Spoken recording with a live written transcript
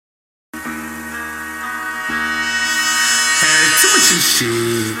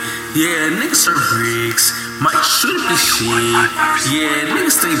shit. Yeah, niggas serve bricks, might shoot the shit. Yeah,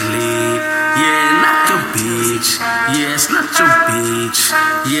 niggas stay lit. Yeah, not your bitch. Yeah, it's not your bitch.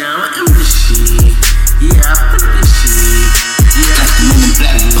 Yeah, I'm in this shit. Yeah, I put this shit. Yeah, like the men in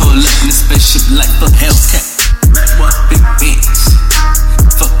black, pull up in the spaceship like fuck Hellcat. Big Benz,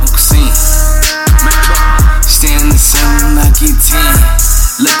 fuck Uncle Sam. Stand in the sun when I get 10,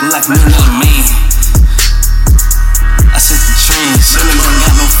 looking like another man. I set the trend, so they ain't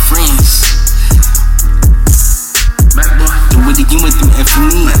got no friends. The way they get with them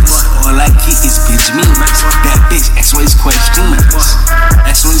FNEs, all I get is bitch me. That bitch asks all these questions.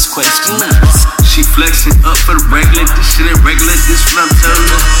 Ask all these questions. She flexing up for the regular, this shit ain't regular, this what I'm telling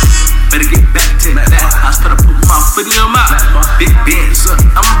her. Better get back to that hospital, put my foot in your mouth. Big Benz,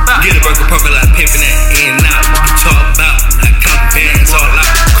 I'm about. Get a burger pumping like pimping that in and out. What you talk about? I count bands all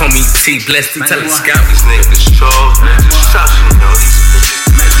out. Call me T, blessed to telescope. These niggas troll, niggas trust, you know. These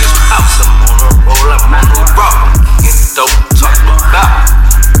bitches make this house. I'm on a roll, I'm on a rock. Get the dope, talk about.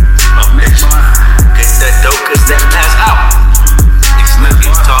 My bitch, get that dope, cause that pass out. These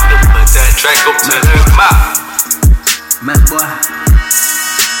niggas talking, but that track go to her mouth. Mac boy.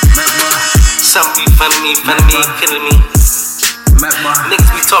 Some be funny me, killing me.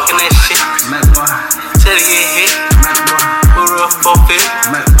 Niggas be talking that shit. Tell you get hit. Put up 450.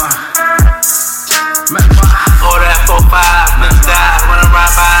 All that 4-5, niggas die when I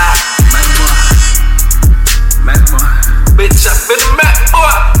ride by. Bitch, I been a Mac boy.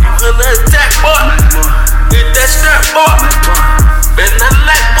 You under attack boy. Get that strap boy.